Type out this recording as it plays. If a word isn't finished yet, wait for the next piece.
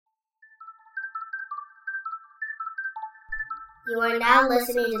You are now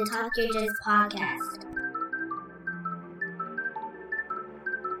listening to Talk Yo Jits Podcast.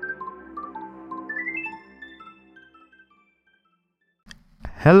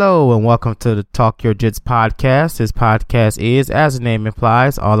 Hello and welcome to the Talk Yo Jits Podcast. This podcast is, as the name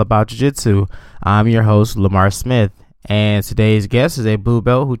implies, all about Jiu-Jitsu. I'm your host, Lamar Smith, and today's guest is a blue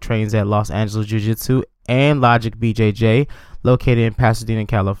belt who trains at Los Angeles Jiu-Jitsu and Logic BJJ, located in Pasadena,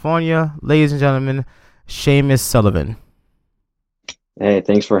 California. Ladies and gentlemen, Seamus Sullivan. Hey,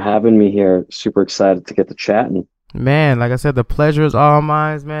 thanks for having me here. Super excited to get to chatting. Man, like I said, the pleasure is all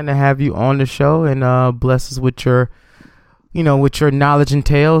mine, man, to have you on the show and bless us with your knowledge and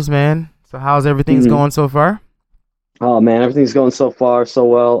tales, man. So how's everything going so far? Oh, man, everything's going so far so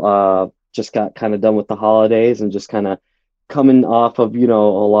well. Just got kind of done with the holidays and just kind of coming off of, a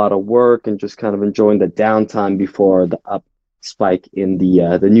lot of work and just kind of enjoying the downtime before the up spike in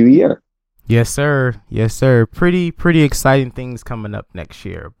the new year. Yes, sir. Yes, sir. Pretty exciting things coming up next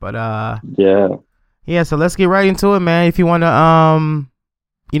year. But yeah, so let's get right into it, man. If you want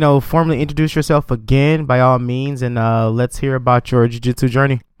to formally introduce yourself again, by all means, and let's hear about your jiu-jitsu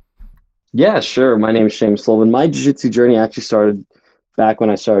journey. Yeah, sure. My name is Seamus Sullivan. My jiu-jitsu journey actually started back when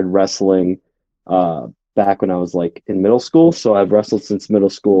I started wrestling, back when I was like in middle school. So I've wrestled since middle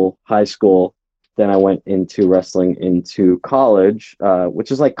school, high school. Then I went into wrestling into college, which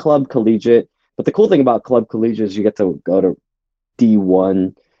is like club collegiate. But the cool thing about club collegiate is you get to go to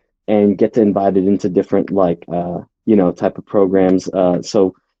D1 and get to invited into different type of programs.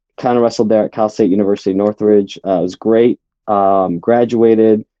 So kind of wrestled there at Cal State University Northridge. It was great.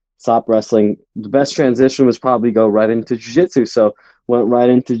 Graduated, stopped wrestling. The best transition was probably go right into jiu-jitsu. So went right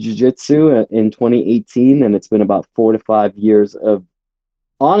into jiu-jitsu in 2018, and it's been about 4 to 5 years of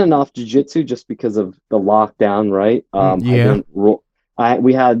on and off jiu-jitsu just because of the lockdown, right?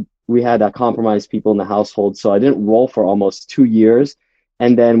 We had compromised people in the household, so I didn't roll for almost 2 years.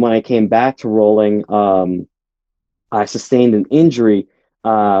 And then when I came back to rolling, I sustained an injury.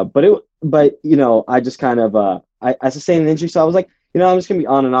 I just kind of I sustained an injury, so I was like, I'm just gonna be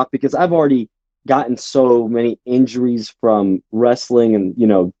on and off because I've already gotten so many injuries from wrestling and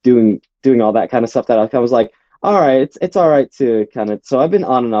doing all that kind of stuff that I was like, all right, it's all right to kind of. So I've been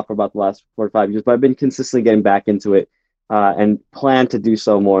on and off for about the last 4 to 5 years, but I've been consistently getting back into it and plan to do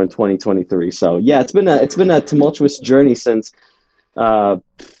so more in 2023. So yeah, it's been a tumultuous journey since I'd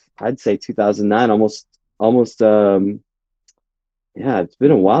say 2009, almost. It's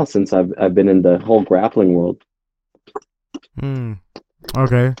been a while since I've been in the whole grappling world.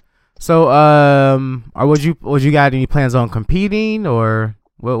 Okay. So would you got any plans on competing, or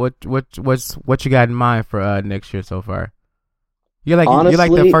what you got in mind for next year so far? Honestly, you're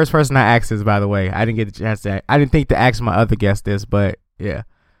like the first person I asked this, by the way. I didn't get the chance to. I didn't think to ask my other guest this, but yeah.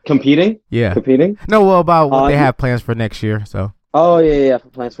 Competing? Yeah. Competing? No, well, about what they have plans for next year. So. Oh yeah, for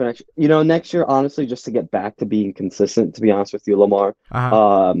plans for next year. Next year, honestly, just to get back to being consistent. To be honest with you, Lamar.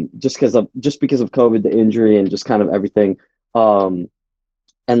 Just because of COVID, the injury, and just kind of everything.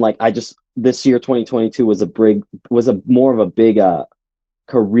 This year, 2022 was more of a big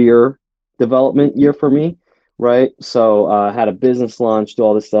career development year for me, right? So I had a business launch, do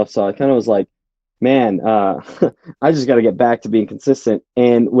all this stuff. So I kind of was like, man, I just got to get back to being consistent.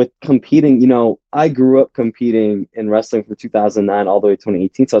 And with competing, I grew up competing in wrestling from 2009 all the way to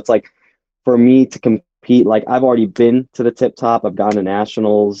 2018. So it's like, for me to compete, like I've already been to the tip top. I've gone to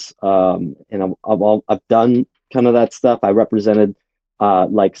nationals, and I've done kind of that stuff. I represented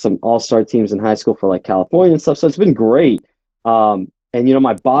like some all-star teams in high school for like California and stuff. So it's been great. And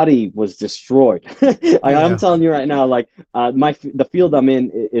my body was destroyed. I'm telling you right now, like the field I'm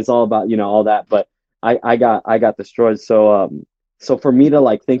in is all about all that, but I got destroyed. So for me to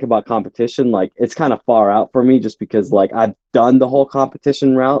like think about competition, like it's kind of far out for me, just because like I've done the whole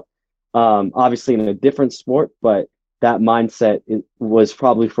competition route, obviously in a different sport, but that mindset was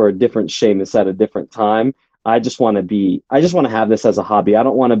probably for a different Seamus at a different time. I just want to have this as a hobby. I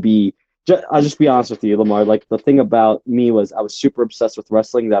don't want to be. I'll just be honest with you, Lamar. Like the thing about me was I was super obsessed with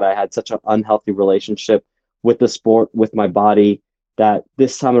wrestling, that I had such an unhealthy relationship with the sport, with my body, that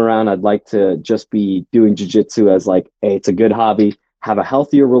this time around I'd like to just be doing jiu-jitsu as like, hey, it's a good hobby, have a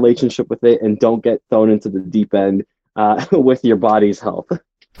healthier relationship with it, and don't get thrown into the deep end with your body's health.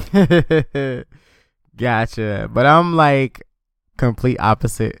 Gotcha. But I'm like complete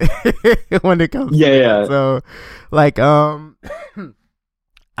opposite when it comes to that. So like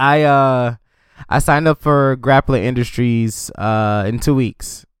I signed up for Grappling Industries in 2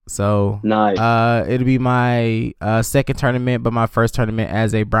 weeks. So nice. It'll be my second tournament, but my first tournament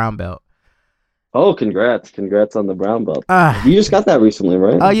as a brown belt. Oh, congrats on the brown belt. You just got that recently,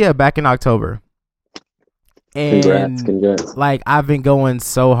 right? Oh yeah, back in October. And Congrats. like I've been going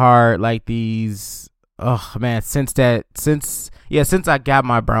so hard like these since I got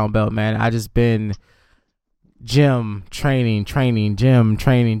my brown belt, man. I just been gym training, gym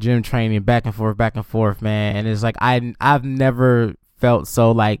training, back and forth, man. And it's like I've never felt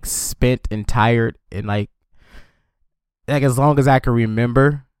so like spent and tired and like as long as I can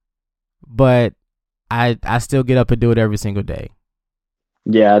remember, but I still get up and do it every single day.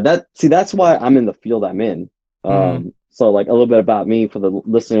 Yeah, that's why I'm in the field I'm in. So like a little bit about me for the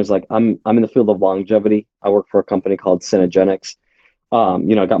listeners, like I'm in the field of longevity. I work for a company called Synergenics.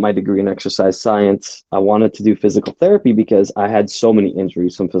 I got my degree in exercise science. I wanted to do physical therapy because I had so many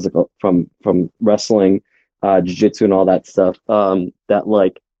injuries from wrestling, jiu-jitsu and all that stuff. That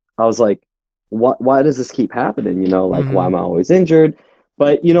like I was like, why does this keep happening? Why am I always injured?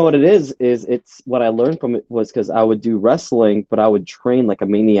 But you know what it is it's what I learned from it was because I would do wrestling, but I would train like a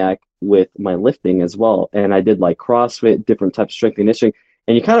maniac with my lifting as well. And I did like CrossFit, different types of strength and conditioning.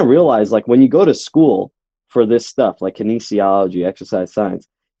 And you kind of realize like when you go to school for this stuff, like kinesiology, exercise science,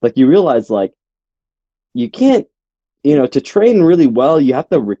 like you realize like you can't, to train really well, you have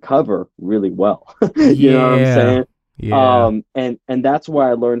to recover really well. You know what I'm saying? Yeah. And that's where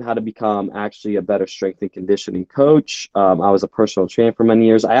I learned how to become actually a better strength and conditioning coach. I was a personal trainer for many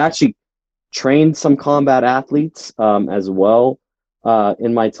years. I actually trained some combat athletes as well.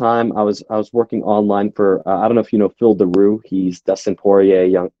 In my time, I was working online for I don't know if you know Phil DeRue. He's Dustin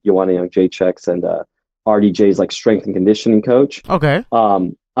Poirier, Joanna Jędrzejczyk's, and RDJ's like strength and conditioning coach. Okay.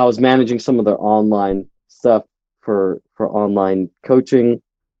 I was managing some of their online stuff for online coaching.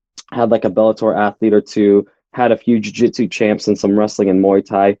 Had like a Bellator athlete or two. Had a few jiu-jitsu champs and some wrestling and Muay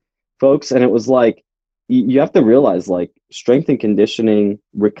Thai folks. And it was like, you have to realize like strength and conditioning,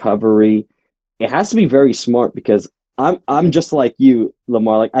 recovery, it has to be very smart because I'm just like you,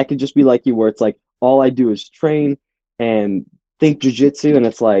 Lamar. Like I could just be like you where it's like, all I do is train and think jiu-jitsu. And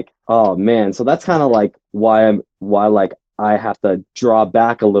it's like, oh man. So that's kind of like why like I have to draw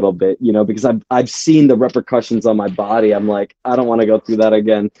back a little bit, because I've seen the repercussions on my body. I'm like, I don't want to go through that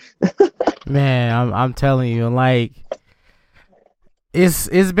again. Man, I'm telling you, like it's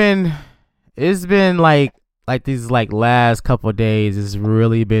been like these like last couple of days it's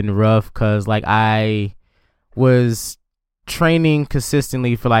really been rough because like I was training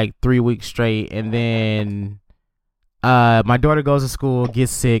consistently for like 3 weeks straight, and then my daughter goes to school,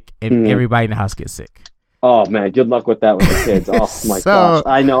 gets sick, and everybody in the house gets sick. Oh man, good luck with that with the kids. Oh my gosh.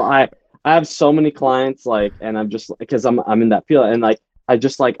 I know I have so many clients like, and I'm just because I'm in that field and like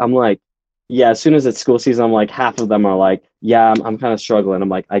I'm like, yeah, as soon as it's school season, I'm like half of them are like, yeah, I'm kind of struggling. I'm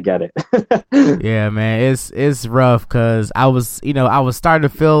like, I get it. Yeah, man, it's rough because I was starting to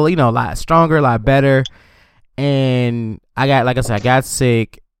feel a lot stronger, a lot better, and I got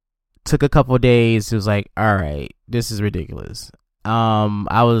sick. Took a couple of days. It was like, all right, this is ridiculous.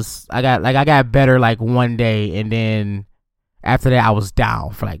 I got better like one day, and then after that I was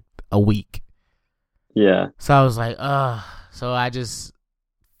down for like a week. Yeah. So I was like, so I just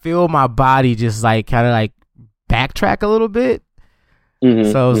feel my body just like kind of like backtrack a little bit.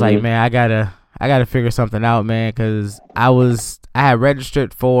 So I was like, man, I gotta figure something out, man, because I had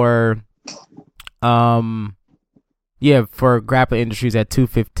registered for for Grappling Industries at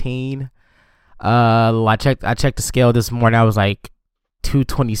 215. I checked the scale this morning. I was like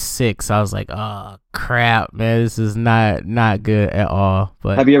 226. I was like, oh crap, man, this is not good at all.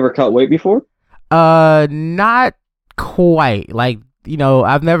 But have you ever cut weight before? Not quite. Like,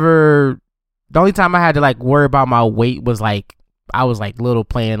 I've never. The only time I had to like worry about my weight was like I was like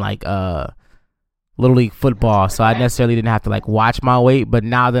playing like little league football, so I necessarily didn't have to like watch my weight. But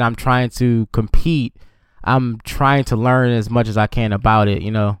now that I'm trying to compete, I'm trying to learn as much as I can about it,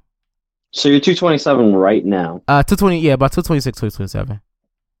 So you're 227 right now. 220, yeah, about 226, 227.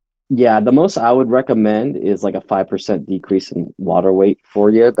 Yeah, the most I would recommend is like a 5% decrease in water weight for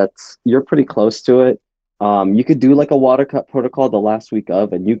you. You're pretty close to it. You could do like a water cut protocol the last week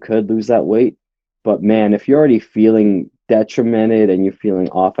of, and you could lose that weight. But man, if you're already feeling detrimented and you're feeling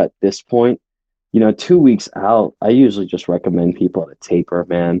off at this point, 2 weeks out, I usually just recommend people to taper,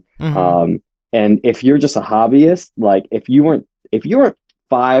 man. And if you're just a hobbyist, like if you weren't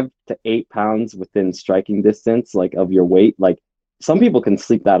 5 to 8 pounds within striking distance, like of your weight, like some people can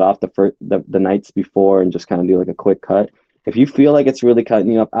sleep that off the nights before and just kind of do like a quick cut. If you feel like it's really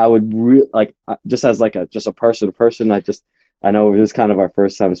cutting you up, I would just as like just a person to person. I know this is kind of our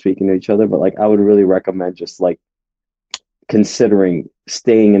first time speaking to each other, but like I would really recommend just like considering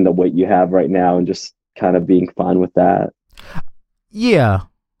staying in the weight you have right now and just kind of being fine with that. Yeah.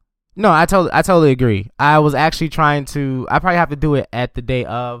 No, I totally agree. I was actually I probably have to do it at the day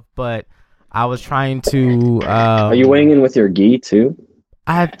of, but I was trying to. Are you weighing in with your gi too?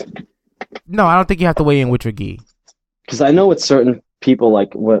 No, I don't think you have to weigh in with your gi. Because I know with certain people,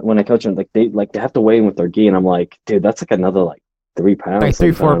 like when I coach them, they have to weigh in with their gi, and I'm like, dude, that's like another like 3 pounds, like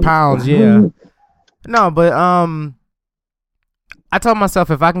 3-4 pounds, yeah. No, but I told myself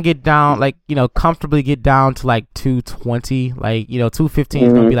if I can get down, like, you know, comfortably get down to like 220, like, you know, 215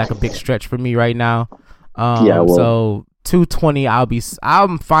 is gonna be like a big stretch for me right now. So 220,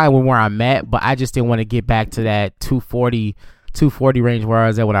 I'm fine with where I'm at, but I just didn't want to get back to that 240 range where I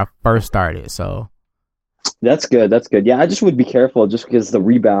was at when I first started. So that's good. Yeah, I just would be careful just because the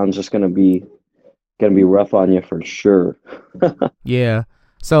rebound's just gonna be rough on you for sure. Yeah.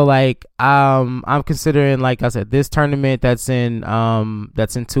 So like I'm considering, like I said, this tournament that's in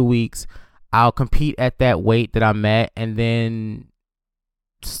 2 weeks. I'll compete at that weight that I'm at, and then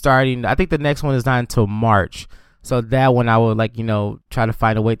starting, I think the next one is not until March. So that one I will, like, you know, try to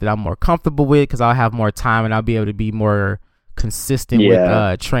find a weight that I'm more comfortable with, because I'll have more time and I'll be able to be more consistent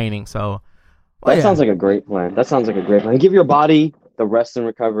with training. So that sounds like a great plan. Give your body the rest and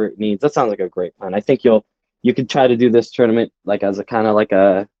recovery it needs. That sounds like a great plan. I think you could try to do this tournament like as a kind of like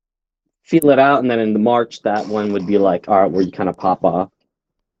a feel it out, and then in the March that one would be like, all right, where you kind of pop off.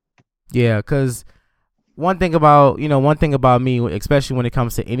 Yeah, because one thing about me, especially when it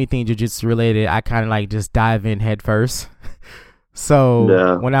comes to anything jiu-jitsu related, I kind of like just dive in head first.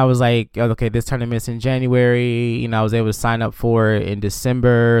 So when I was like, okay, this tournament's in January, you know, I was able to sign up for it in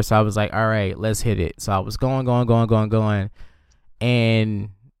December. So I was like, all right, let's hit it. So I was going, and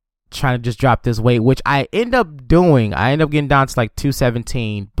trying to just drop this weight, which I end up doing. I end up getting down to like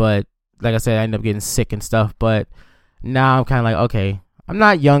 217, but like I said, I end up getting sick and stuff. But now I'm kind of like, okay, I'm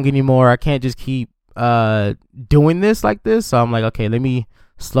not young anymore. I can't just keep doing this like this. So I'm like, okay, let me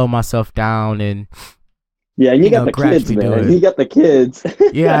slow myself down and and you got the kids, man. You got the kids.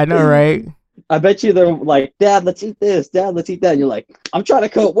 Yeah, I know, right? I bet you they're like, Dad, let's eat this. Dad, let's eat that. And you're like, I'm trying to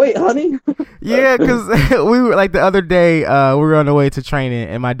cut weight, honey. Yeah, because we were like the other day, we were on the way to training,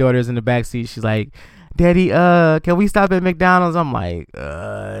 and my daughter's in the backseat. She's like, Daddy, can we stop at McDonald's? I'm like,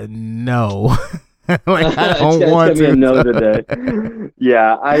 no. Like, I don't want to. No today.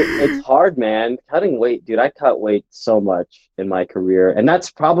 Yeah, it's hard, man. Cutting weight, dude. I cut weight so much in my career, and that's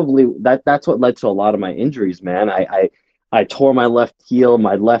probably that's what led to a lot of my injuries, man. I tore my left heel,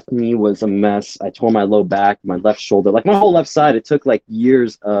 my left knee was a mess. I tore my low back, my left shoulder, like my whole left side. It took like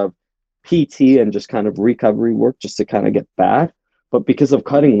years of PT and just kind of recovery work just to kind of get back. But because of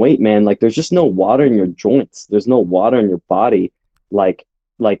cutting weight, man, like there's just no water in your joints. There's no water in your body. Like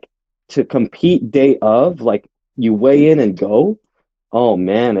to compete day of, like you weigh in and go. Oh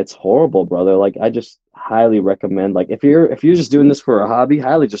man, it's horrible, brother. Like I just highly recommend, like if you're just doing this for a hobby,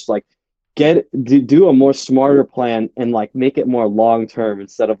 highly just like do a more smarter plan and like make it more long term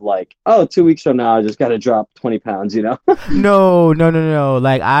instead of like, oh, 2 weeks from now I just got to drop 20 pounds, you know? No.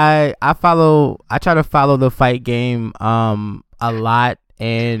 Like I try to follow the fight game a lot,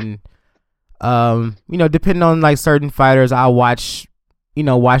 and you know, depending on like certain fighters, I'll watch their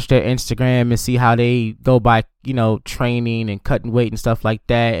Instagram and see how they go by, you know, training and cutting weight and stuff like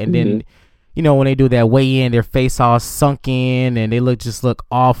that. And then, you know, when they do that weigh in, their face all sunk in and they look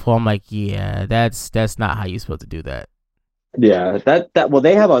awful. I'm like, yeah, that's not how you're supposed to do that. Yeah, well,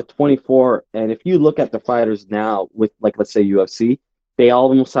 they have a 24, and if you look at the fighters now with, like, let's say UFC, they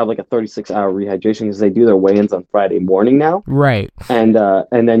almost have like a 36-hour rehydration because they do their weigh-ins on Friday morning now. Right. And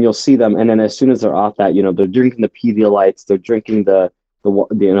then you'll see them, and then as soon as they're off that, you know, they're drinking the Pedialytes, they're drinking the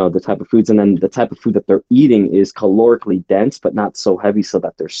type of foods, and then the type of food that they're eating is calorically dense but not so heavy so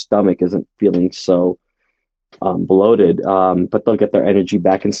that their stomach isn't feeling so bloated, but they'll get their energy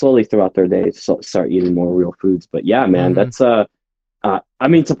back and slowly throughout their day start eating more real foods. But yeah, man, that's I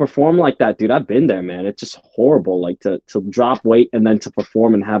mean, to perform like that, dude, I've been there, man. It's just horrible, like to drop weight and then to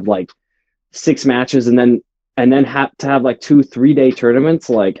perform and have like 6 matches and then have to have like 2-3 day tournaments,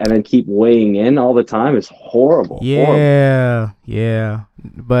 like, and then keep weighing in all the time is horrible. Yeah.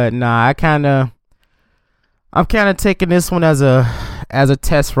 But nah, I'm kind of taking this one as a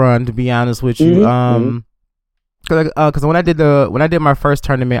test run, to be honest with you. Because when I did my first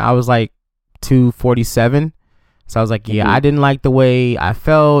tournament, I was like 247. So I was like, yeah, I didn't like the way I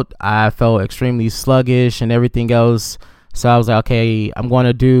felt. I felt extremely sluggish and everything else. So I was like, okay, I'm going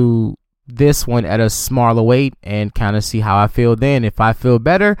to do this one at a smaller weight and kind of see how I feel then. If I feel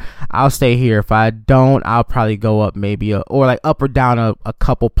better, I'll stay here. If I don't, I'll probably go up maybe or like up or down a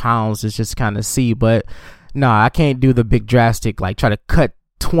couple pounds to just kind of see. But no, I can't do the big drastic, like try to cut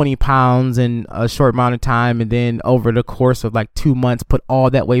 20 pounds in a short amount of time and then over the course of like 2 months put all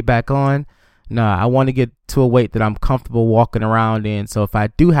that weight back on. nah, I want to get to a weight that I'm comfortable walking around in. So if I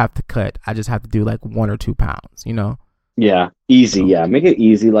do have to cut, I just have to do like 1 or 2 pounds, you know? Yeah, easy. So, Yeah, make it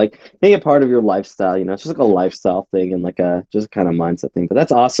easy. Like make it part of your lifestyle. It's just like a lifestyle thing and like a just kind of mindset thing. But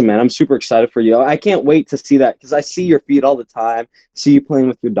that's awesome, man. I'm super excited for you. I can't wait to see that because I see your feet all the time. See you playing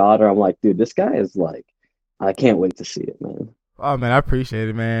with your daughter. I'm like, dude, this guy is like, I can't wait to see it, man. oh man, I appreciate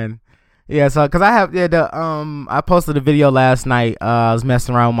it, man. Yeah, so cause I have I posted a video last night. I was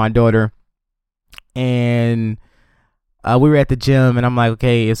messing around with my daughter, and we were at the gym, and I'm like,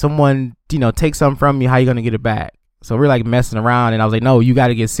 okay, if someone takes something from you, how you gonna get it back? So we're like messing around, and I was like, no, you got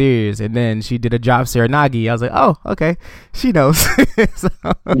to get serious. And then she did a drop Serenagi. I was like, oh, okay, she knows. So,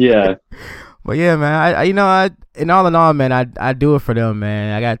 Yeah. but yeah, man, I in all, man, I do it for them,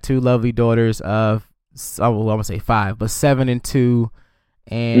 man. I got 2 lovely daughters of, I'm gonna say 5, but 7 and 2,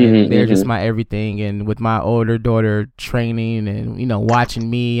 and they're just my everything. And with my older daughter training and watching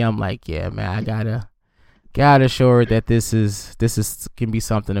me, I'm like, yeah, man, I gotta show her that this is can be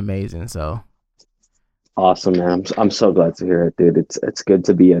something amazing. So. Awesome, man. I'm so glad to hear it, dude. It's good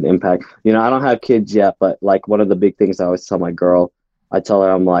to be an impact. I don't have kids yet, but like one of the big things I always tell my girl, I tell her,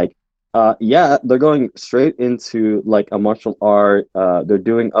 I'm like, yeah, they're going straight into like a martial art. They're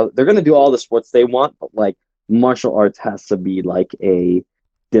going to do all the sports they want, but like martial arts has to be like a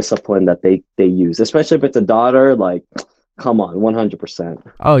discipline that they use, especially if it's a daughter. Like, come on, 100%.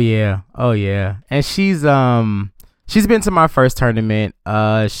 Oh yeah, and she's been to my first tournament.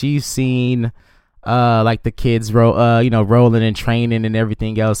 She's seen like the kids rolling and training and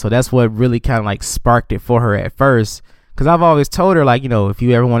everything else. So that's what really kind of like sparked it for her at first. Cause I've always told her like, if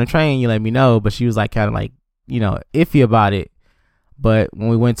you ever want to train, you let me know. But she was like kind of like, iffy about it. But when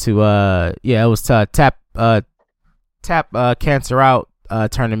we went to it was tap cancer out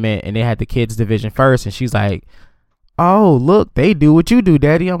tournament, and they had the kids division first, and she's like, oh look, they do what you do,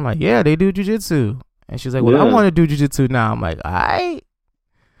 daddy. I'm like, yeah, they do jiu-jitsu. And she's like, well, I want to do jiu-jitsu now. I'm like, all right.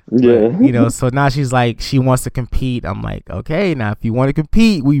 Yeah. But, so now she's like, she wants to compete. I'm like, okay, now if you want to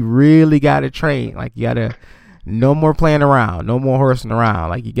compete, we really got to train. Like, you got to, no more playing around, no more horsing around.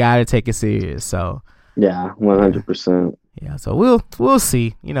 Like, you got to take it serious. So, yeah, 100%. Yeah, so we'll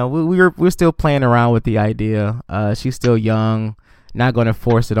see. We're still playing around with the idea. She's still young, not going to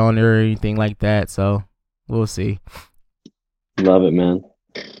force it on her or anything like that. So, we'll see. Love it, man.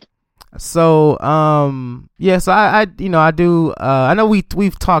 So so I do I know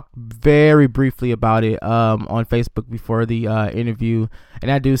we've talked very briefly about it on Facebook before the interview,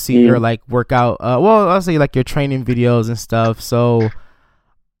 and I do see your like workout I'll say like your training videos and stuff. So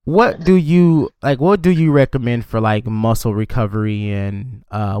what do you recommend for like muscle recovery and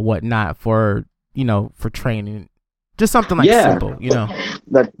whatnot for for training? Just something like simple,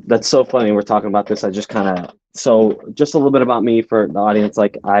 That's so funny. We're talking about this. I just just a little bit about me for the audience.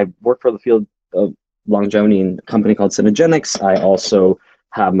 Like, I work for the field of longevity in a company called Synergenics. I also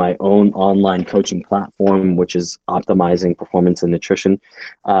have my own online coaching platform, which is optimizing performance and nutrition.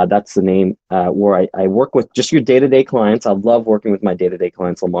 That's the name where I work with just your day-to-day clients. I love working with my day-to-day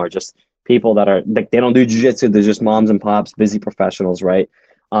clients, Lamar, just people that are like, they don't do jiu-jitsu. They're just moms and pops, busy professionals, right?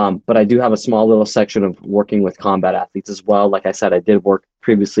 But I do have a small little section of working with combat athletes as well. Like I said, I did work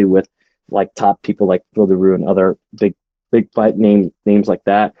previously with like top people like Phil DeRue and other big fight names like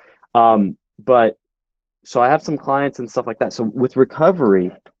that. But so I have some clients and stuff like that. So with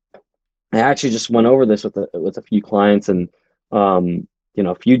recovery, I actually just went over this with a few clients and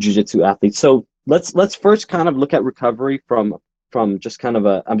a few jiu-jitsu athletes. So let's first kind of look at recovery from just kind of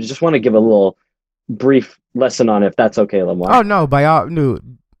I just want to give a little brief lesson on it, if that's okay, Lamar. Oh no, by all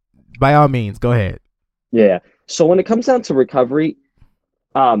means, go ahead. Yeah. So when it comes down to recovery,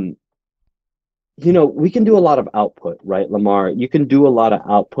 we can do a lot of output, right, Lamar? You can do a lot of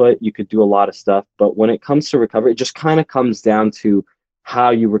output, you could do a lot of stuff, but when it comes to recovery, it just kind of comes down to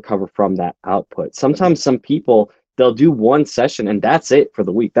how you recover from that output. Sometimes some people, they'll do one session and that's it for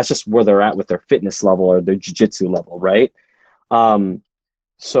the week. That's just where they're at with their fitness level or their jiu-jitsu level, right? And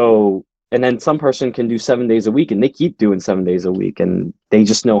then some person can do 7 days a week and they keep doing 7 days a week and they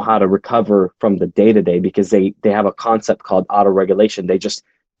just know how to recover from the day-to-day because they have a concept called auto-regulation. They just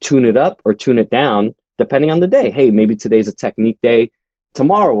tune it up or tune it down depending on the day. Hey, maybe today's a technique day.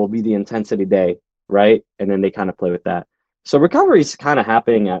 Tomorrow will be the intensity day, right? And then they kind of play with that. So recovery is kind of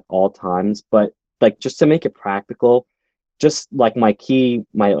happening at all times, but like just to make it practical, just like my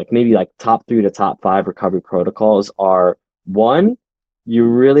maybe like top 3 to top 5 recovery protocols are: 1, you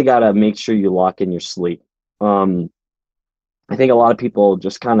really got to make sure you lock in your sleep. I think a lot of people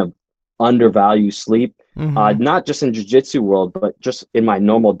just kind of undervalue sleep, not just in jiu-jitsu world, but just in my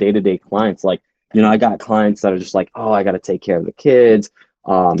normal day-to-day clients. Like, I got clients that are just like, oh, I got to take care of the kids.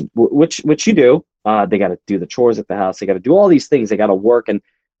 which you do. They got to do the chores at the house. They got to do all these things. They got to work. And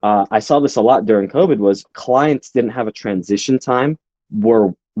I saw this a lot during COVID was clients didn't have a transition time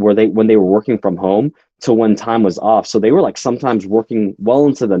where they when they were working from home to when time was off. So they were like sometimes working well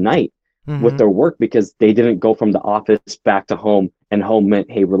into the night with their work because they didn't go from the office back to home, and home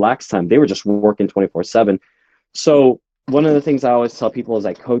meant, hey, relax time. They were just working 24/7. So one of the things I always tell people is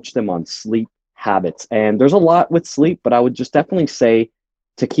I coach them on sleep habits. And there's a lot with sleep, but I would just definitely say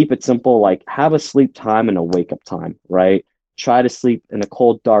to keep it simple, like have a sleep time and a wake up time, right? Try to sleep in a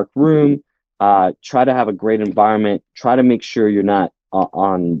cold, dark room. Try to have a great environment. Try to make sure you're not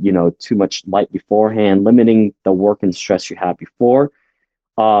on, too much light beforehand, limiting the work and stress you had before.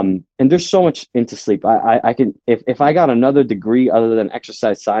 And there's so much into sleep. I can, if I got another degree other than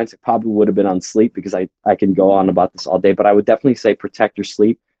exercise science, it probably would have been on sleep because I can go on about this all day, but I would definitely say protect your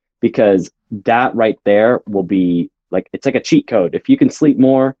sleep because that right there will be like, it's like a cheat code. If you can sleep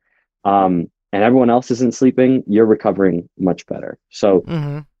more, and everyone else isn't sleeping, you're recovering much better.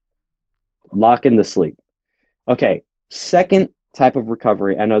 So lock in the sleep. Okay. Second type of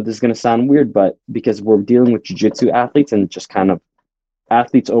recovery. I know this is going to sound weird, but because we're dealing with jiu-jitsu athletes and just kind of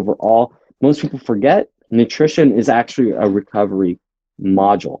athletes overall, most people forget nutrition is actually a recovery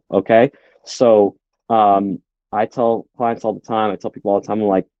module. Okay. So, I tell clients all the time, I tell people all the time, I'm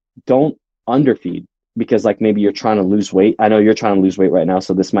like, don't underfeed because like maybe you're trying to lose weight. I know you're trying to lose weight right now,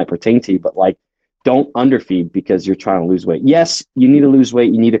 so this might pertain to you, but like, don't underfeed because you're trying to lose weight. Yes, you need to lose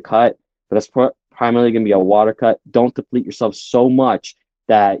weight, you need to cut, but that's primarily going to be a water cut. Don't deplete yourself so much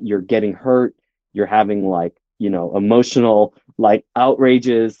that you're getting hurt. You're having like, emotional like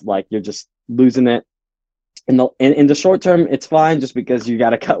outrages, like you're just losing it. In the short term, it's fine just because you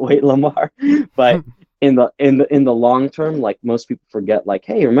got to cut weight, Lamar. But in the long term, like most people forget, like,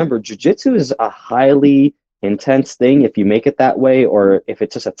 hey, remember, jiu-jitsu is a highly intense thing. If you make it that way, or if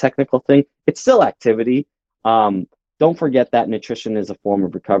it's just a technical thing, it's still activity. Don't forget that nutrition is a form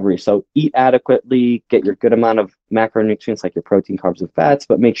of recovery. So eat adequately, get your good amount of macronutrients like your protein, carbs, and fats,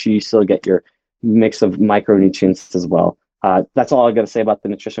 but make sure you still get your mix of micronutrients as well. That's all I got to say about the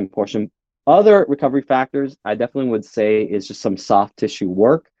nutrition portion. Other recovery factors, I definitely would say, is just some soft tissue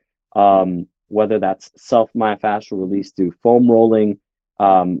work, whether that's self-myofascial release through foam rolling,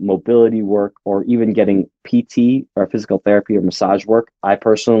 mobility work, or even getting PT or physical therapy or massage work. I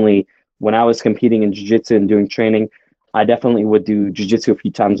personally, when I was competing in jiu-jitsu and doing training, I definitely would do jiu-jitsu a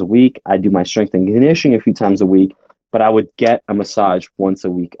few times a week. I do my strength and conditioning a few times a week, but I would get a massage once a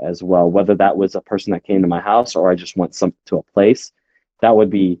week as well, whether that was a person that came to my house or I just went to a place. That would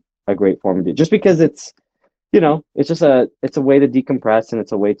be a great form of it, just because it's it's a way to decompress and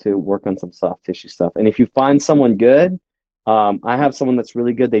it's a way to work on some soft tissue stuff. And if you find someone good, I have someone that's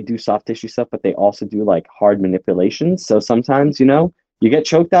really good. They do soft tissue stuff, but they also do like hard manipulations. So sometimes, you get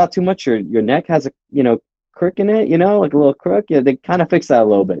choked out too much, your neck has a, crook in it, like a little crook. Yeah, they kind of fix that a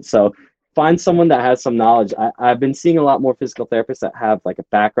little bit. So find someone that has some knowledge. I've been seeing a lot more physical therapists that have like a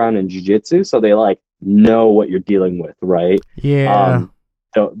background in jiu-jitsu, so they like know what you're dealing with, right? Yeah.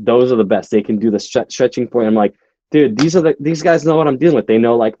 So those are the best. They can do the stretching for you. I'm like, dude, these guys know what I'm dealing with. They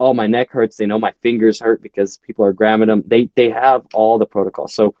know like, oh, my neck hurts. They know my fingers hurt because people are grabbing them. They have all the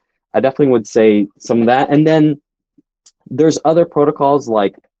protocols. So I definitely would say some of that. And then there's other protocols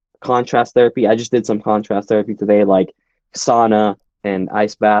like contrast therapy. I just did some contrast therapy today, like sauna and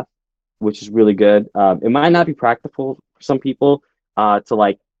ice bath, which is really good. It might not be practical for some people to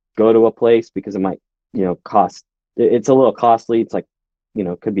like go to a place because it might, cost. It's a little costly. It's like,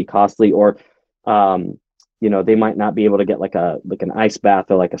 could be costly, or they might not be able to get like an ice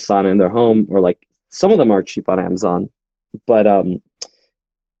bath or like a sauna in their home, or like some of them are cheap on Amazon, but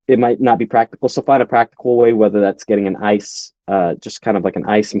it might not be practical. So find a practical way, whether that's getting an ice, just kind of like an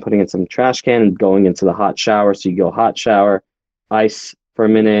ice and putting in some trash can and going into the hot shower. So you go hot shower, ice for a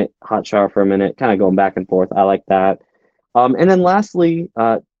minute, hot shower for a minute, kind of going back and forth. I like that. And then lastly,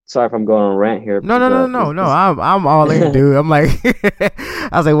 sorry if I'm going on a rant here. No. I'm all in, dude. I'm like, I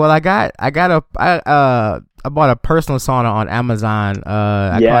was like, well, I bought a personal sauna on Amazon.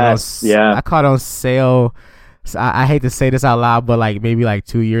 I caught on sale. So I hate to say this out loud, but like maybe like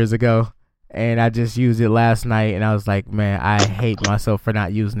 2 years ago, and I just used it last night, and I was like, man, I hate myself for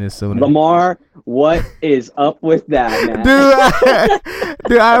not using this sooner. Lamar, what is up with that, man?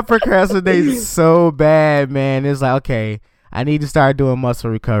 Dude, I procrastinate so bad, man. It's like, okay, I need to start doing muscle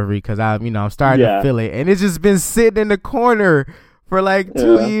recovery because I'm starting to feel it, and it's just been sitting in the corner for like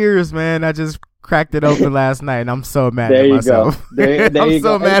 2 years, man. I just cracked it open last night, and I'm so mad at myself. There I'm you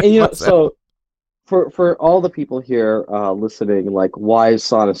so go. mad and, at myself. So for all the people here listening, like, why is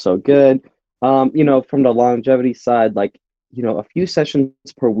sauna so good? From the longevity side, like, a few sessions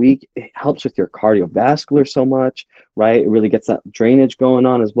per week, it helps with your cardiovascular so much, right? It really gets that drainage going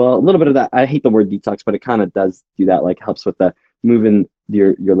on as well. A little bit of that. I hate the word detox, but it kind of does do that, like helps with the moving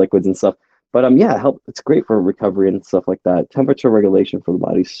your liquids and stuff. But yeah, it's great for recovery and stuff like that. Temperature regulation for the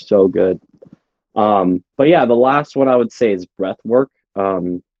body is so good. But yeah, the last one I would say is breath work.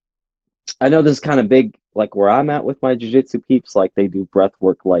 I know this is kind of big, like where I'm at with my jiu-jitsu peeps, like they do breath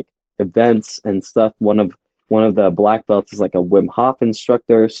work, like events and stuff. One of the black belts is like a Wim Hof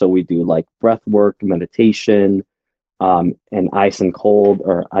instructor. So we do like breath work, meditation, and ice and cold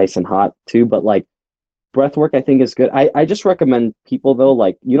or ice and hot too. But like breath work, I think is good. I just recommend people though,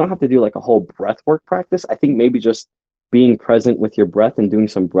 like you don't have to do like a whole breath work practice. I think maybe just being present with your breath and doing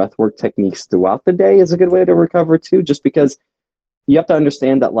some breath work techniques throughout the day is a good way to recover too, just because you have to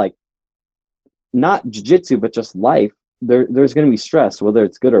understand that like not jiu-jitsu, but just life, there's going to be stress, whether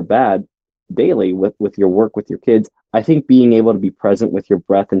it's good or bad, daily with your work, with your kids. I think being able to be present with your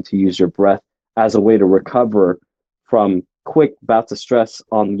breath and to use your breath as a way to recover from quick bouts of stress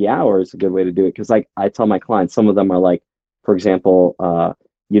on the hour is a good way to do it. Because like I tell my clients, some of them are like, for example,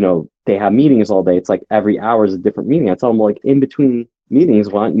 they have meetings all day. It's like every hour is a different meeting. I tell them like in between meetings,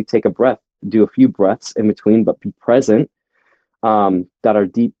 why don't you take a breath, do a few breaths in between, but be present. That are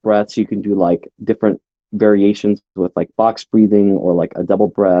deep breaths. You can do like different variations with like box breathing or like a double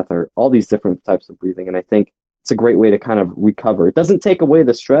breath or all these different types of breathing. And I think it's a great way to kind of recover. It doesn't take away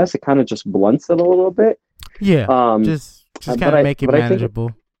the stress. It kind of just blunts it a little bit. Yeah. Just kind of make it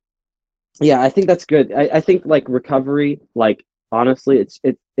manageable. I think that's good. I think like recovery, like honestly, it's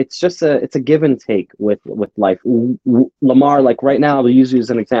just it's a give and take with life. Lamar, like right now, I'll use you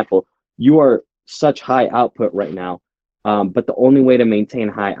as an example. You are such high output right now. But the only way to maintain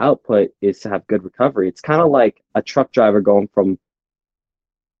high output is to have good recovery. It's kind of like a truck driver going from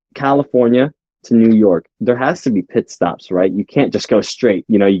California to New York. There has to be pit stops, right? You can't just go straight.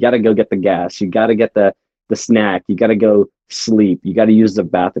 You got to go get the gas. You got to get the snack. You got to go sleep. You got to use the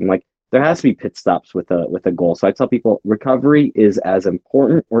bathroom. Like there has to be pit stops with a goal. So I tell people recovery is as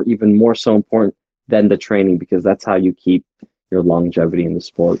important or even more so important than the training, because that's how you keep your longevity in the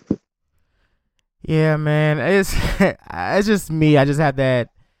sport. Yeah, man, it's just me. I just have that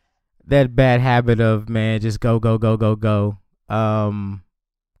bad habit of, man, just go. 'Cause I don't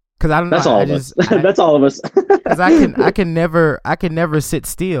know. That's all of us. That's all of us. 'Cause I can never sit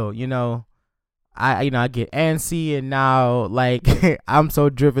still. I get antsy, and now like I'm so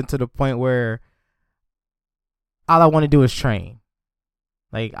driven to the point where all I want to do is train.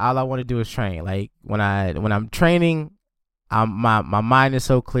 Like when I'm training, my mind is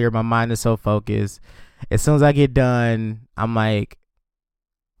so clear, my mind is so focused. As soon as I get done, I'm like,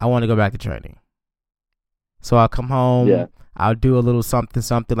 I want to go back to training. So I'll come home, I'll do a little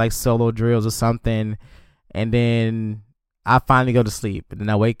something like solo drills or something, and then I finally go to sleep. And then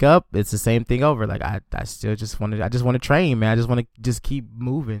I wake up, it's the same thing over. Like I still just want to train, man. I just want to just keep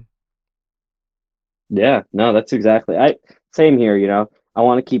moving. Yeah, no, that's exactly. Same here, I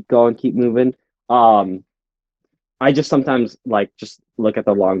want to keep going, keep moving. I just sometimes like just look at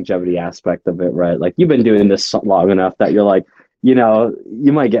the longevity aspect of it, right? Like you've been doing this long enough that you're like, you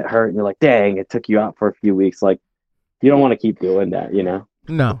might get hurt and you're like, dang, it took you out for a few weeks. Like you don't want to keep doing that,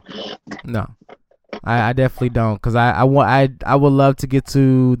 No, I definitely don't. 'Cause I would love to get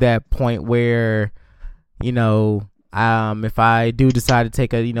to that point where, if I do decide to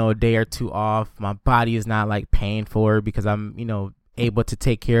take a day or two off, my body is not like paying for it because I'm, able to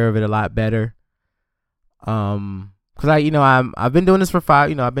take care of it a lot better. 'Cause I've been doing this for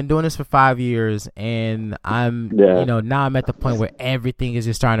 5 years, and I'm now I'm at the point where everything is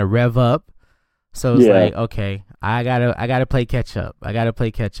just starting to rev up. So it's like, okay, I gotta play catch up.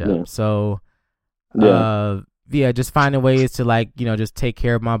 Yeah. So just finding ways to just take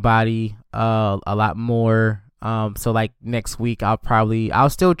care of my body a lot more. So like next week I'll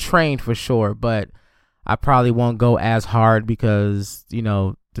still train for sure, but I probably won't go as hard because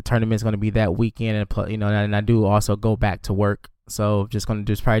the tournament's going to be that weekend, and and I do also go back to work. So just going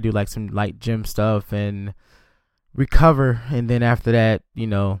to probably do like some light gym stuff and recover. And then after that,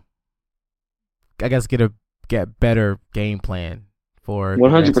 I guess get better game plan for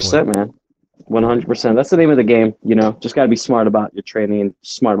 100%, man. 100%. That's the name of the game. Just got to be smart about your training and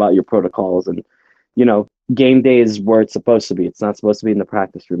smart about your protocols. And, game day is where it's supposed to be. It's not supposed to be in the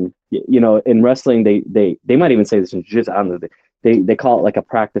practice room. In wrestling, they might even say this in jiu-jitsu. I don't know. They call it like a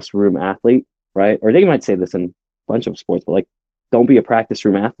practice room athlete, right? Or they might say this in a bunch of sports, but like, don't be a practice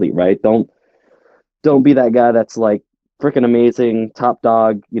room athlete, right? Don't be that guy that's like freaking amazing, top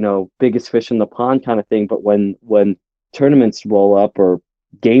dog, biggest fish in the pond kind of thing. But when tournaments roll up or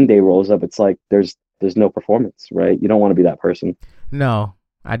game day rolls up, it's like there's there's no performance, right? You don't want to be that person. No,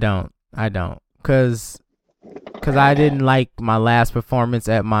 I don't. Cause I didn't like my last performance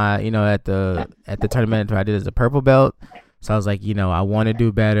at my, at the tournament I did as a purple belt. So I was like, I want to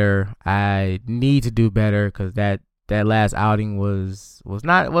do better. I need to do better because that last outing was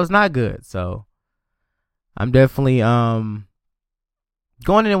not good. So I'm definitely going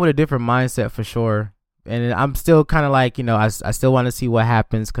in with a different mindset for sure. And I'm still kind of like, I still want to see what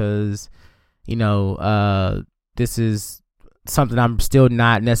happens because, this is something I'm still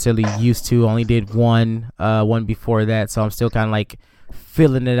not necessarily used to. Only did one before that. So I'm still kind of like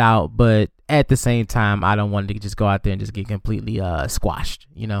filling it out. But at the same time, I don't want to just go out there and just get completely squashed,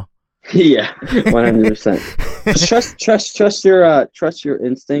 Yeah, 100%. Trust your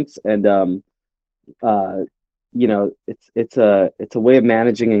instincts, and it's a way of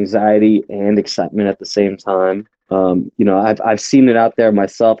managing anxiety and excitement at the same time. I've seen it out there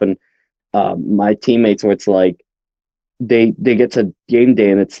myself, and my teammates where it's like they get to game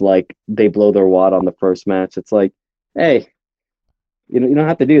day and it's like they blow their wad on the first match. It's like, hey, you don't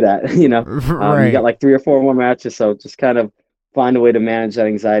have to do that. Right. You got like 3 or 4 more matches, so just kind of find a way to manage that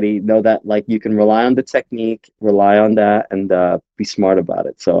anxiety. Know that like you can rely on the technique, rely on that, and be smart about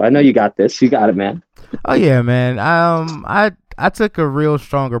it. So I know you got this. You got it, man. Oh yeah, man. I took a real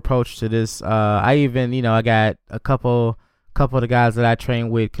strong approach to this. I even, I got a couple of the guys that I train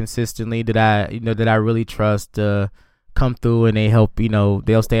with consistently that I really trust come through, and they help,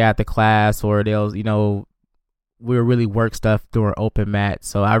 they'll stay at the class, or they'll, we'll really work stuff during open mat.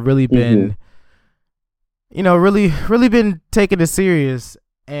 So I've really been, really been taking it serious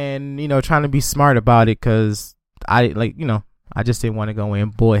and, trying to be smart about it, because I just didn't want to go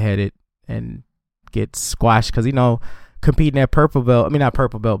in bullheaded and get squashed, because, competing at purple belt, not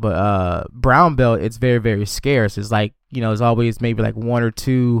purple belt, but brown belt, it's very, very scarce. It's like, there's always maybe like 1 or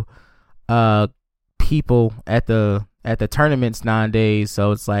 2 people at the tournaments nowadays.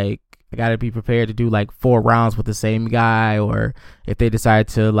 So it's like I gotta be prepared to do like 4 rounds with the same guy, or if they decide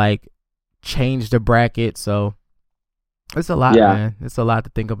to like change the bracket. So it's a lot, man. It's a lot to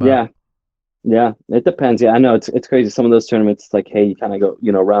think about. Yeah, it depends. Yeah, I know it's crazy. Some of those tournaments, it's like, hey, you kind of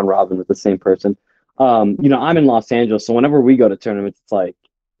go, round robin with the same person. I'm in Los Angeles, so whenever we go to tournaments, it's like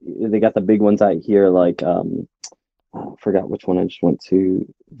they got the big ones out here. Like, I forgot which one I just went to.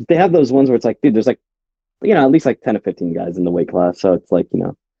 They have those ones where it's like, dude, there's like, at least like 10 or 15 guys in the weight class, so it's like,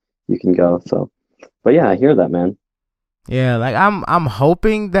 you can go. So, but yeah, I hear that, man. Yeah, like I'm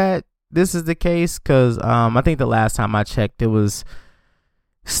hoping that this is the case, because I think the last time I checked, it was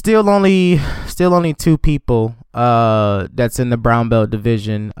still only 2 people that's in the brown belt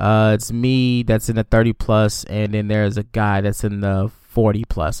division. It's me that's in the 30 plus, and then there's a guy that's in the 40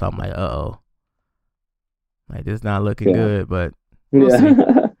 plus. So I'm like, like, this not looking good, but we'll see.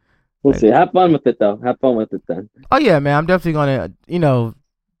 We'll see. Have fun with it, though. Have fun with it, then. Oh yeah, man, I'm definitely gonna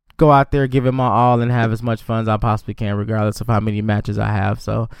go out there, give it my all, and have as much fun as I possibly can, regardless of how many matches I have.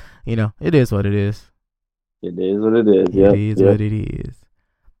 So it is what it is. It is what it is. Yeah, it is what it is.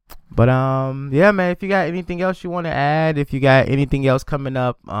 But yeah, man, if you got anything else you want to add, if you got anything else coming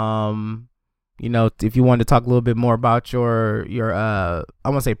up, if you want to talk a little bit more about your I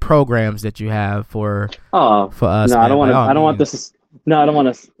want to say programs that you have for us. No, I don't want to. I don't want this. No, I don't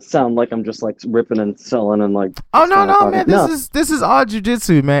want to sound like I'm just like ripping and selling and like. Oh no, man! This is all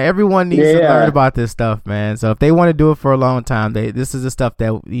jiu-jitsu, man. Everyone needs to learn about this stuff, man. So if they want to do it for a long time, this is the stuff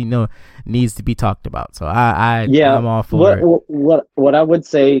that needs to be talked about. So I'm all for it. What I would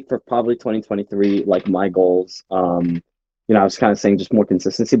say for probably 2023, like my goals, I was kind of saying just more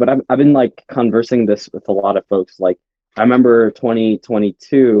consistency, but I've been like conversing this with a lot of folks. Like I remember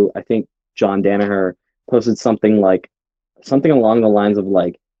 2022, I think John Danaher posted something along the lines of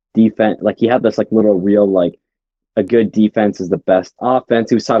like defense. Like he had this like little reel, like a good defense is the best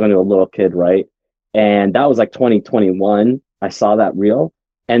offense. He was talking to a little kid, right? And that was like 2021. I saw that reel.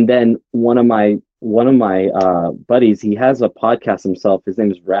 And then one of my buddies, he has a podcast himself. His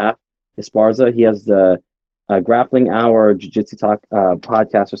name is Raph Esparza. He has the Grappling Hour Jiu-Jitsu Talk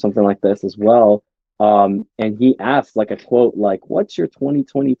podcast or something like this as well. And he asked like a quote, like, what's your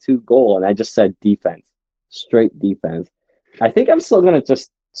 2022 goal? And I just said defense, straight defense. I think I'm still going to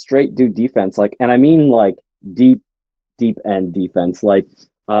just straight do defense. Like, and I mean like deep end defense. Like,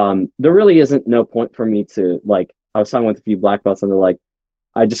 there really isn't no point for me to like, I was talking with a few black belts and they're like,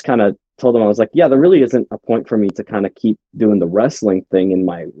 I just kind of told them, I was like, yeah, there really isn't a point for me to kind of keep doing the wrestling thing in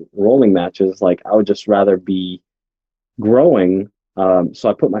my rolling matches. Like I would just rather be growing. So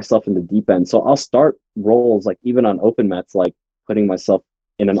I put myself in the deep end. So I'll start rolls, like even on open mats, like putting myself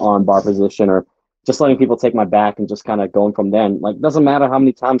in an arm bar position or just letting people take my back and just kind of going from then. Like, doesn't matter how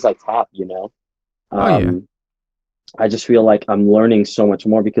many times I tap, Yeah. I just feel like I'm learning so much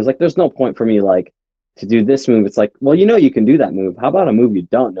more because like there's no point for me like to do this move. It's like, well, you can do that move. How about a move you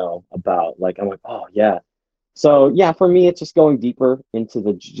don't know about? Like I'm like, oh yeah. So yeah, for me, it's just going deeper into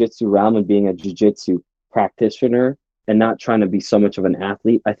the jiu-jitsu realm and being a jiu-jitsu practitioner and not trying to be so much of an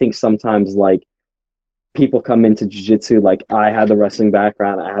athlete. I think sometimes like people come into jiu-jitsu like I had the wrestling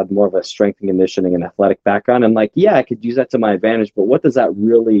background, I had more of a strength and conditioning and athletic background, and like yeah, I could use that to my advantage, but what does that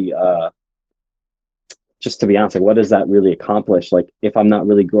really just to be honest, like what does that really accomplish? Like if I'm not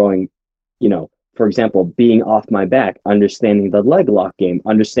really growing, for example, being off my back, understanding the leg lock game,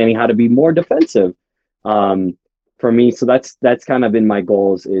 understanding how to be more defensive. Um, for me, so that's kind of been my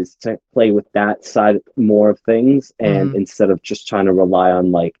goals is to play with that side more of things, and instead of just trying to rely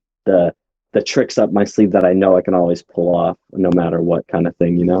on like the tricks up my sleeve that I know I can always pull off no matter what kind of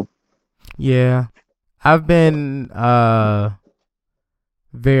thing. Yeah. I've been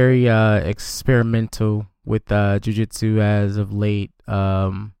very experimental with jiu-jitsu as of late.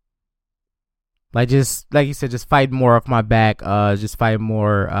 Like just like you said, just fight more off my back, just fight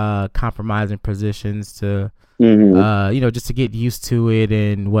more compromising positions to just to get used to it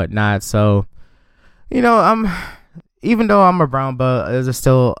and whatnot. So, even though I'm a brown belt, there's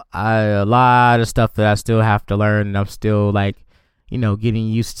still a lot of stuff that I still have to learn, and I'm still like, getting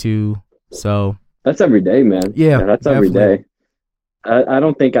used to. So that's every day, man. Yeah, that's definitely. every day. I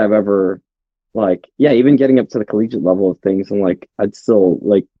don't think I've ever even getting up to the collegiate level of things, and like I'd still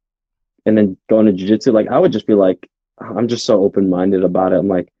like, and then going to jiu-jitsu, like I would just be like, I'm just so open-minded about it. I'm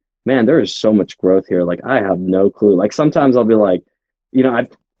like, man, there is so much growth here. Like I have no clue. Like sometimes I'll be like,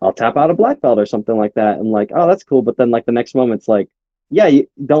 I'll tap out a black belt or something like that, and like, oh, that's cool. But then like the next moment, it's like, yeah, you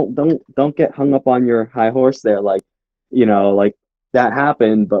don't get hung up on your high horse there. Like, like that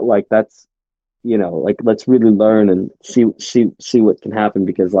happened, but like that's, like let's really learn and see what can happen,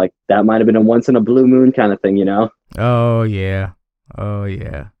 because like that might have been a once in a blue moon kind of thing. Oh yeah.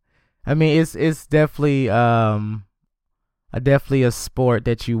 I mean, it's definitely definitely a sport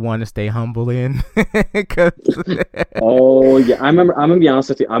that you want to stay humble in. Oh yeah, I'm gonna be honest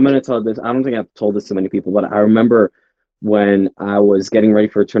with you. I'm gonna tell this. I don't think I've told this to many people, but I remember when I was getting ready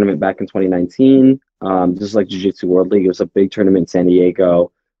for a tournament back in 2019. This is like Jiu-Jitsu World League. It was a big tournament in San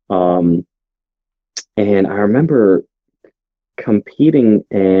Diego. And I remember competing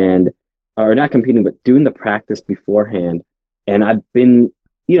or not competing, but doing the practice beforehand. And I've been,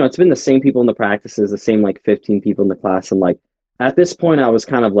 it's been the same people in the practices, the same like 15 people in the class. And like at this point, I was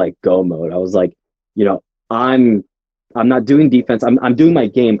kind of like go mode. I was like, I'm not doing defense. I'm doing my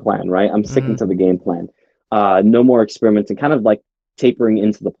game plan, right? I'm sticking to the game plan. No more experimenting, kind of like tapering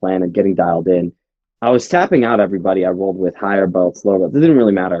into the plan and getting dialed in. I was tapping out everybody I rolled with, higher belts, lower belts. It didn't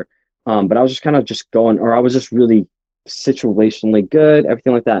really matter. But I was just kind of just going, or I was just really situationally good,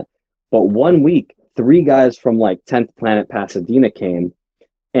 everything like that. But 1 week, 3 guys from like 10th Planet Pasadena came,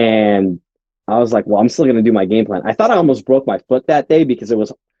 and I was like, well, I'm still going to do my game plan. I thought I almost broke my foot that day because it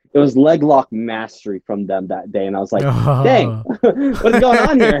was leg lock mastery from them that day. And I was like, dang, what is going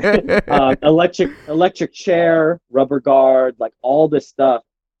on here? Electric chair, rubber guard, like all this stuff.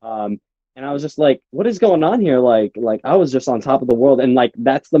 And I was just like, what is going on here? Like I was just on top of the world. And like,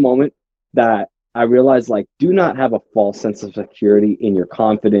 that's the moment that I realized, like, do not have a false sense of security in your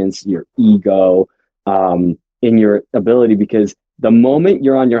confidence, your ego, in your ability, because the moment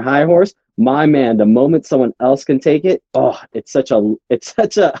you're on your high horse, my man, the moment someone else can take it, it's such a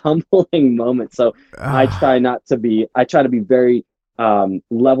humbling moment. So I try to be very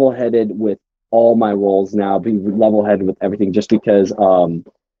level-headed with all my roles now, be level-headed with everything, just because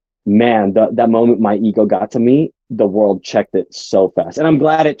man, that moment my ego got to me, the world checked it so fast. And I'm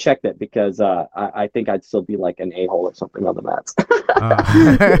glad it checked it, because I think I'd still be like an a-hole or something on the mats.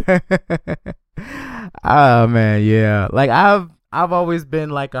 Oh man, yeah. Like I've always been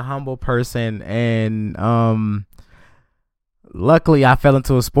like a humble person, and luckily I fell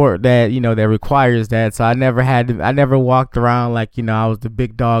into a sport that, that requires that. So I never walked around like, I was the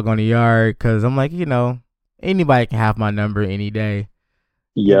big dog on the yard, because I'm like, anybody can have my number any day.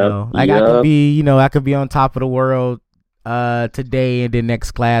 I could be on top of the world today, and then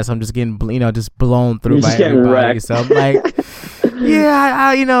next class I'm just getting just blown through by everybody. Wrecked. So I'm like,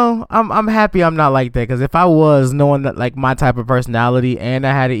 yeah, I'm happy I'm not like that, because if I was, knowing that like my type of personality and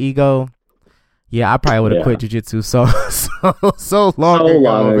I had an ego, yeah, I probably would have quit jiu-jitsu so long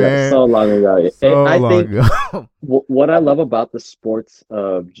ago, man. So long ago. I think what I love about the sports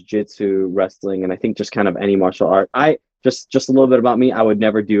of jiu-jitsu, wrestling, and I think just kind of any martial art, just a little bit about me, I would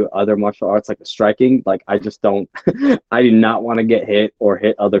never do other martial arts like the striking. Like I just don't, I do not want to get hit or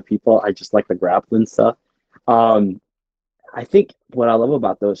hit other people. I just like the grappling stuff. I think what I love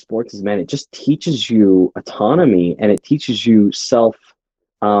about those sports is, man, it just teaches you autonomy and it teaches you self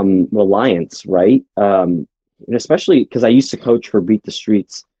reliance, right? And especially because I used to coach for Beat the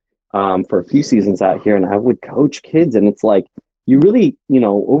Streets for a few seasons out here, and I would coach kids, and it's like you really,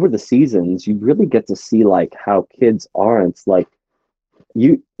 over the seasons, you really get to see like how kids are. And it's like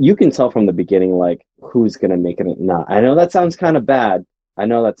you can tell from the beginning like who's gonna make it or not. I know that sounds kind of bad.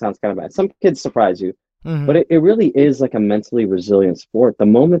 Some kids surprise you, but it really is like a mentally resilient sport. The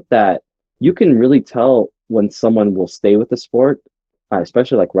moment that you can really tell when someone will stay with the sport,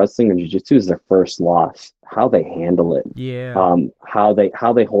 especially like wrestling and jiu-jitsu, is their first loss, how they handle it. Yeah. How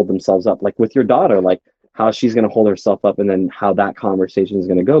they hold themselves up, like with your daughter, like how she's going to hold herself up, and then how that conversation is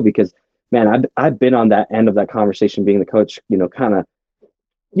going to go. Because man, I've been on that end of that conversation, being the coach, kind of,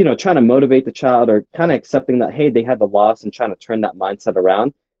 trying to motivate the child, or kind of accepting that, hey, they had the loss, and trying to turn that mindset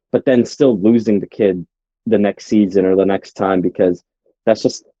around, but then still losing the kid the next season or the next time, because that's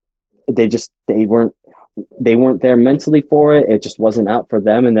just, they weren't there mentally for it. It just wasn't out for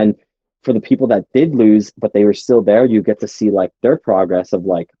them. And then for the people that did lose, but they were still there, you get to see like their progress of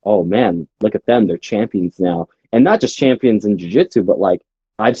like, oh man, look at them. They're champions now. And not just champions in jiu-jitsu, but like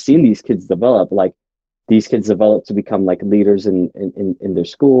I've seen these kids develop, to become like leaders in their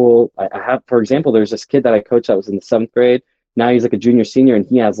school. I have, for example, there's this kid that I coached that was in the 7th grade. Now he's like a junior senior, and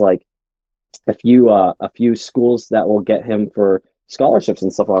he has like a few schools that will get him for scholarships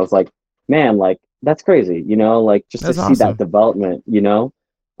and stuff. I was like, man, like that's crazy, like just That's to awesome. see that development,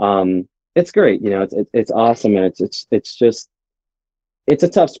 it's great, it's awesome. And it's just, it's a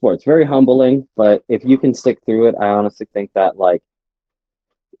tough sport. It's very humbling, but if you can stick through it, I honestly think that like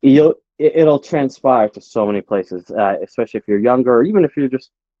it'll transpire to so many places, especially if you're younger, or even if you're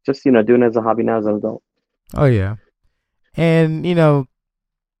just doing it as a hobby now as an adult. Oh yeah. And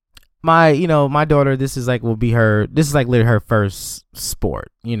my daughter, this is like literally her first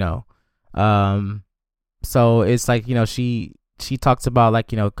sport, so it's like, she talks about like,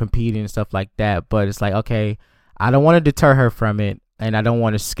 competing and stuff like that, but it's like, okay, I don't want to deter her from it, and I don't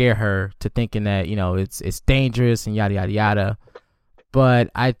want to scare her to thinking that, it's dangerous and yada yada yada. But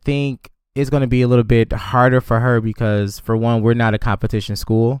I think it's going to be a little bit harder for her because, for one, we're not a competition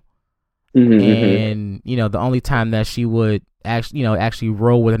school. And the only time that she would actually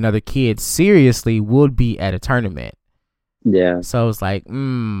roll with another kid seriously would be at a tournament. Yeah. So it's like,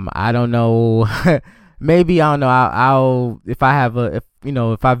 I don't know. Maybe, I don't know. I'll if I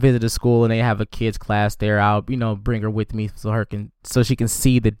visit a school and they have a kids class there, I'll bring her with me so she can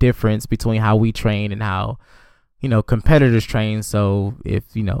see the difference between how we train and how competitors train. So if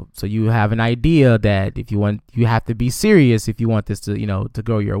so you have an idea that if you have to be serious if you want this to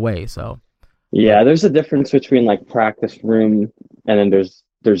go your way. So yeah, there's a difference between like practice room and then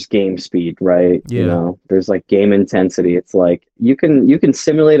there's game speed, right? Yeah. There's like game intensity. It's like you can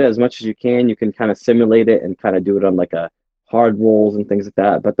simulate it as much as you can. You can kind of simulate it and kind of do it on like a hard rolls and things like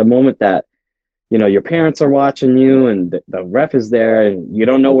that. But the moment that your parents are watching you and the ref is there and you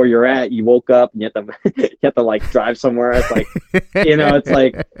don't know where you're at, you woke up and you have to like drive somewhere. It's like, it's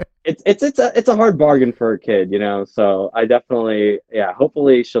like, it's a hard bargain for a kid, so I definitely,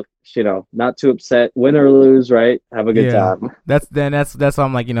 hopefully she'll, not too upset, win or lose, right? Have a good time. That's why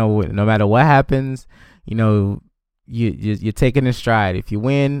I'm like, no matter what happens, you take it in stride. If you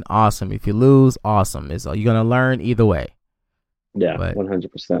win, awesome. If you lose, awesome. You're going to learn either way. Yeah,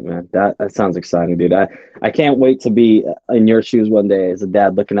 100%, man. That sounds exciting, dude. I can't wait to be in your shoes one day as a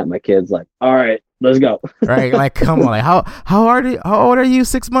dad, looking at my kids like, all right, let's go. Right? Like, come on. Like, how old are you?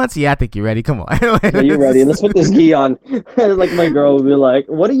 6 months? Yeah, I think you're ready. Come on. Are you ready? Let's put this gi on. Like my girl would be like,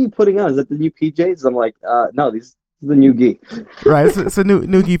 what are you putting on? Is that the new PJs? I'm like, no, these is the new gi. Right. It's a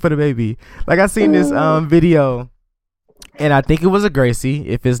new gi for the baby. Like, I seen this video, and I think it was a Gracie.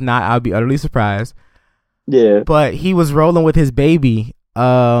 If it's not, I'll be utterly surprised. Yeah. But he was rolling with his baby.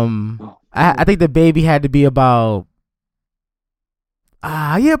 I think the baby had to be about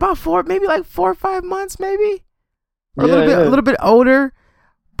about 4 or 5 months, maybe. Or a little bit older.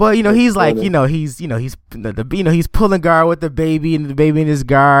 But he's like, he's pulling guard with the baby, and the baby in his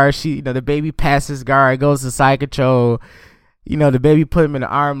guard. The baby passes guard, goes to side control. The baby put him in an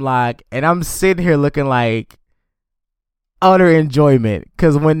arm lock, and I'm sitting here looking like utter enjoyment,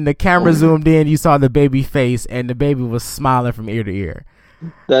 because when the camera zoomed in, you saw the baby face, and the baby was smiling from ear to ear.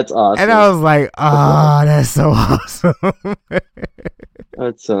 That's awesome. And I was like, that's so awesome.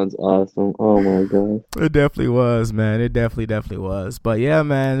 That sounds awesome. Oh my god. It definitely was, man. It definitely was. But yeah,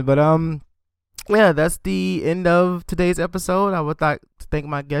 man. But that's the end of today's episode. I would like to thank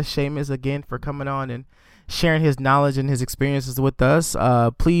my guest Seamus again for coming on and sharing his knowledge and his experiences with us.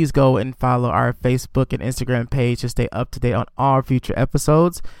 Please go and follow our Facebook and Instagram page to stay up to date on all future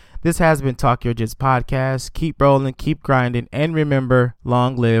episodes. This has been Talk Yo Jits Podcast. Keep rolling, keep grinding, and remember,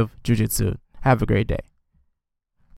 long live Jiu-Jitsu. Have a great day.